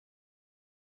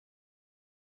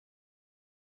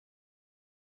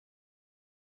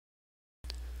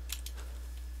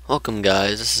Welcome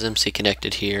guys, this is MC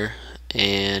Connected here,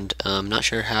 and I'm not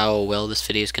sure how well this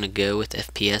video is going to go with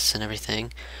FPS and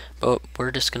everything, but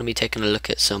we're just going to be taking a look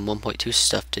at some 1.2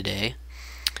 stuff today.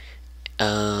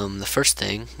 The first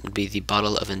thing would be the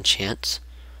Bottle of Enchantments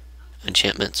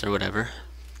or whatever.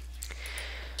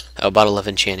 A Bottle of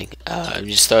Enchanting.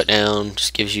 You just throw it down,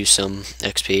 just gives you some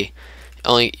XP.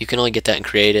 You can only get that in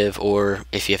creative or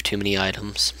if you have too many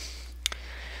items.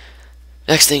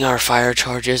 Next thing are fire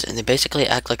charges, and they basically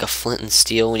act like a flint and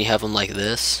steel when you have them like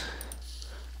this.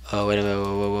 Oh, wait a minute,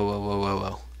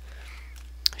 whoa.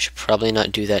 I should probably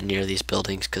not do that near these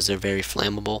buildings because they're very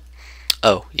flammable.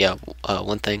 Oh, yeah,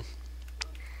 one thing.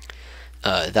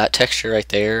 That texture right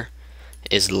there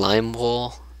is lime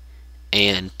wool,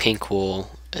 and pink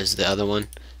wool is the other one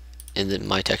in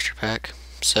my texture pack.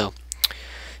 So,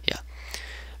 yeah.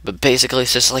 But basically,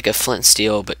 it's just like a flint and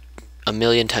steel, but a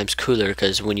million times cooler,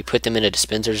 because when you put them into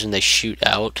dispensers and they shoot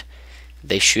out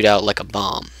like a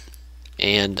bomb.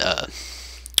 And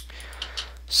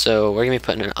so we're gonna be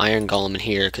putting an iron golem in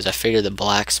here because I figure the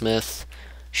blacksmith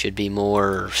should be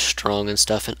more strong and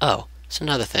stuff. And oh, it's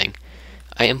another thing,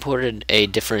 I imported a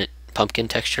different pumpkin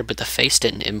texture, but the face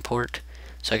didn't import,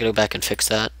 so I gotta go back and fix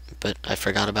that, but I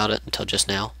forgot about it until just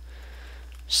now.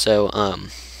 So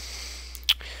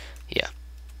yeah.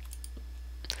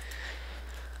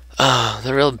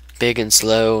 They're real big and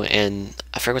slow, and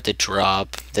I forget what they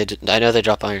drop. I know they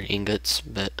drop iron ingots,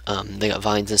 but they got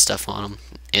vines and stuff on them,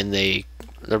 and they're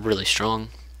really strong.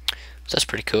 So that's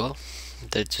pretty cool.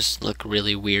 They just look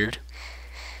really weird.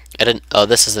 Oh,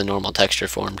 this is the normal texture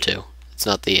for them too. It's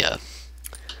not the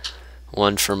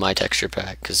one for my texture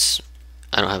pack because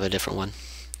I don't have a different one.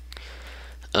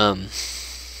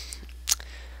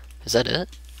 Is that it?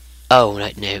 Oh,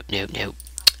 no.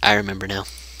 I remember now.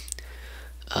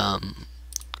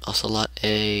 Ocelot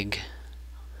egg.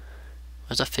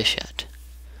 Where's a fish at?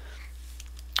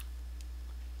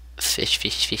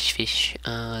 Fish.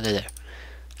 There.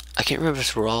 I can't remember if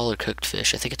it's raw or cooked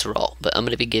fish. I think it's raw, but I'm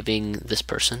going to be giving this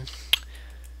person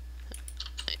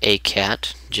a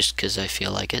cat, just because I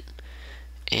feel like it.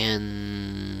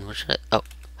 And, what should I? Oh,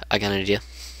 I got an idea.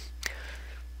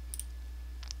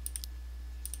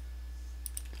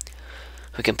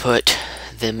 We can put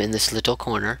them in this little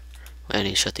corner. I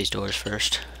need to shut these doors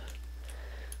first.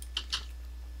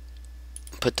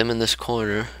 Put them in this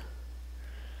corner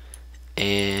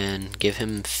and give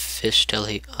him fish till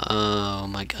he... Oh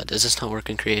my god, does this not work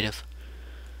in creative?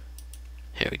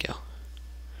 Here we go.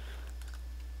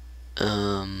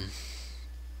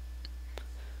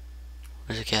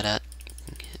 Where's the cat at?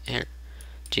 Here.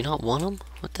 Do you not want him?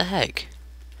 What the heck?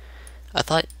 I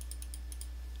thought...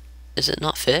 Is it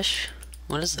not fish?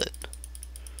 What is it?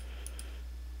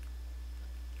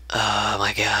 Oh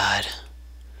my god.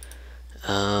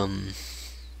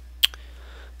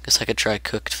 Guess I could try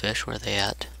cooked fish. Where are they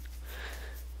at?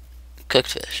 Cooked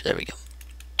fish. There we go.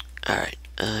 Alright.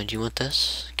 Do you want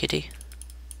this, kitty?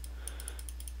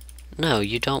 No,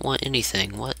 you don't want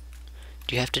anything. What?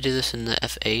 Do you have to do this in the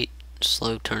F8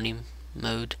 slow turning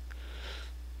mode?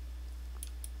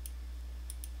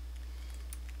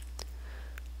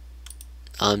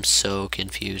 I'm so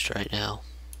confused right now.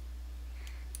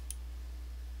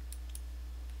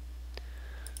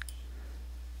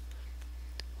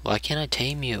 Why can't I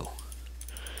tame you?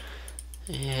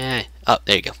 Yeah. Oh,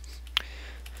 there you go.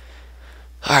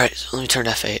 Alright, so let me turn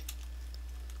F8.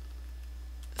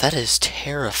 That is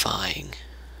terrifying.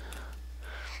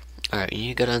 Alright, you need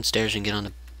to go downstairs and get on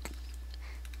the...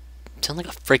 Sound like a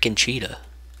freaking cheetah.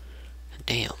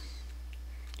 Damn.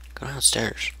 Go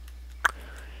downstairs.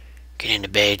 Get into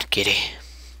bed, kitty.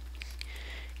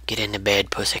 Get into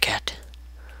bed, pussycat.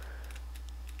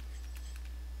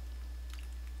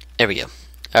 There we go.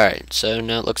 Alright, so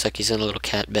now it looks like he's in a little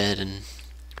cat bed, and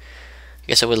I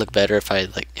guess it would look better if I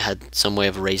had some way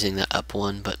of raising that up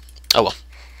one, but oh well.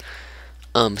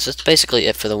 So that's basically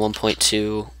it for the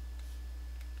 1.2.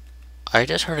 I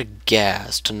just heard a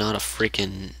ghast, not a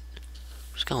freaking...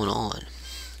 What's going on?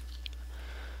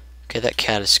 Okay, that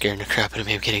cat is scaring the crap out of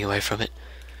me. I'm getting away from it.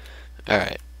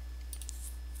 Alright.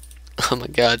 Oh my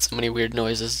god, so many weird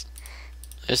noises.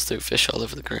 I just threw fish all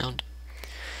over the ground.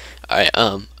 Alright,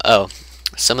 oh.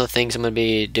 Some of the things I'm going to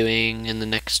be doing in the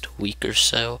next week or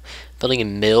so. Building a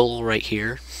mill right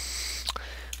here.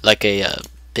 Like a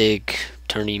big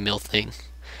turny mill thing.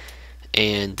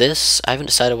 And this, I haven't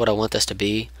decided what I want this to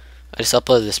be. I just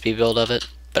uploaded the speed build of it,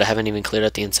 but I haven't even cleared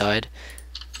out the inside.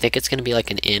 I think it's going to be like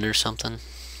an inn or something.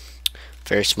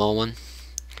 Very small one.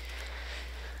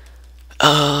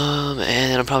 And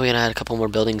then I'm probably going to add a couple more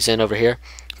buildings in over here.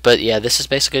 But yeah, this is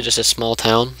basically just a small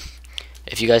town.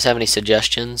 If you guys have any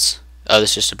suggestions... Oh,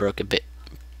 this is just a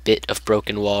bit of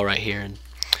broken wall right here. And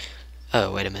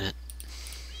oh, wait a minute.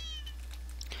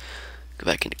 Go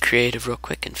back into creative real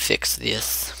quick and fix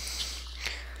this.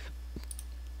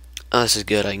 Oh, this is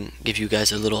good. I can give you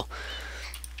guys a little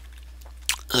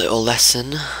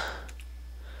lesson.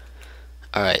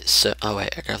 Alright, so oh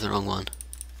wait, I grabbed the wrong one.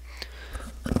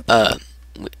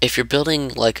 If you're building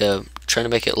like trying to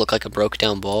make it look like a broke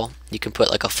down wall, you can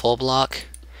put like a full block,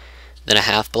 then a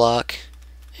half block,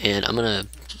 and I'm gonna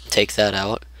take that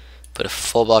out, put a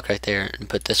full block right there, and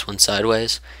put this one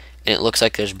sideways, and it looks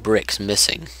like there's bricks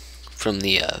missing from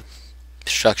the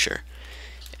structure,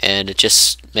 and it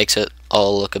just makes it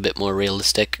all look a bit more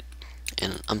realistic.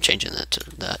 And I'm changing that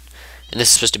to that. And this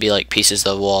is supposed to be like pieces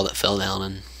of the wall that fell down.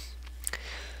 And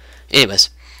anyways,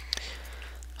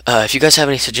 if you guys have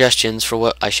any suggestions for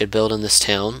what I should build in this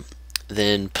town,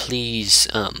 then please,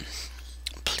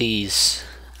 please,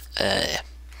 I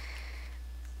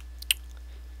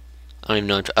don't even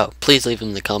know. Oh, please leave them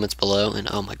in the comments below. And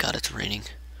oh my God, it's raining.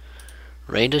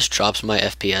 Rain just drops my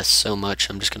FPS so much.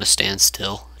 I'm just gonna stand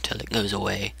still until it goes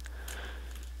away.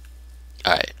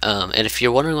 Alright, and if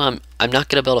you're wondering why I'm not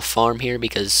gonna build a farm here,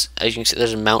 because as you can see,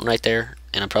 there's a mountain right there,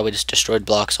 and I probably just destroyed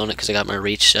blocks on it because I got my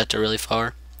reach set to really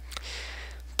far.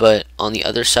 But on the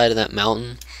other side of that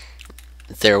mountain,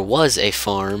 there was a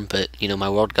farm, but you know, my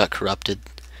world got corrupted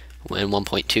when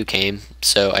 1.2 came,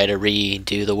 so I had to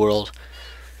redo the world.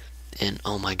 And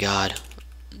oh my God,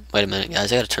 wait a minute,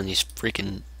 guys, I gotta turn these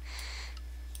freaking.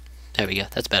 There we go,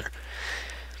 that's better.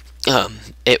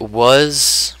 It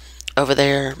was over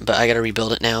there, but I gotta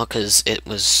rebuild it now because it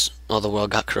was, well, the world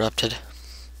got corrupted.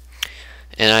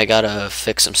 And I gotta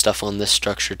fix some stuff on this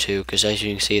structure too, because as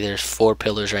you can see, there's 4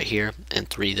 pillars right here and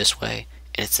 3 this way,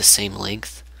 and it's the same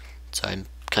length, so I'm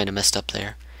kind of messed up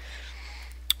there.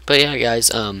 But yeah, guys,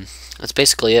 that's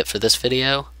basically it for this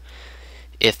video.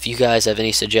 If you guys have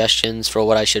any suggestions for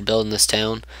what I should build in this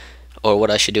town, or what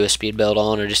I should do a speed build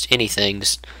on, or just anything,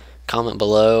 just comment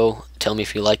below. Tell me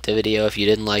if you liked the video. If you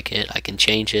didn't like it, I can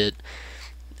change it.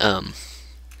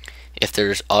 If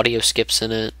there's audio skips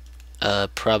in it,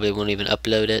 probably won't even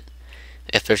upload it.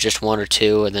 If there's just 1 or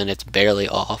 2 and then it's barely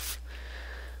off,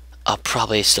 I'll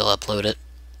probably still upload it.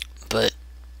 But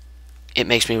it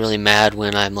makes me really mad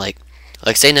when I'm like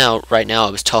say now, right now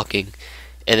I was talking,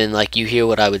 and then like you hear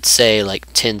what I would say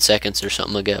like 10 seconds or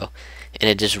something ago, and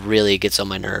it just really gets on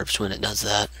my nerves when it does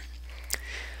that.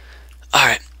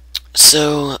 Alright.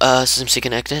 So, this is MC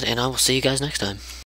Connected, and I will see you guys next time.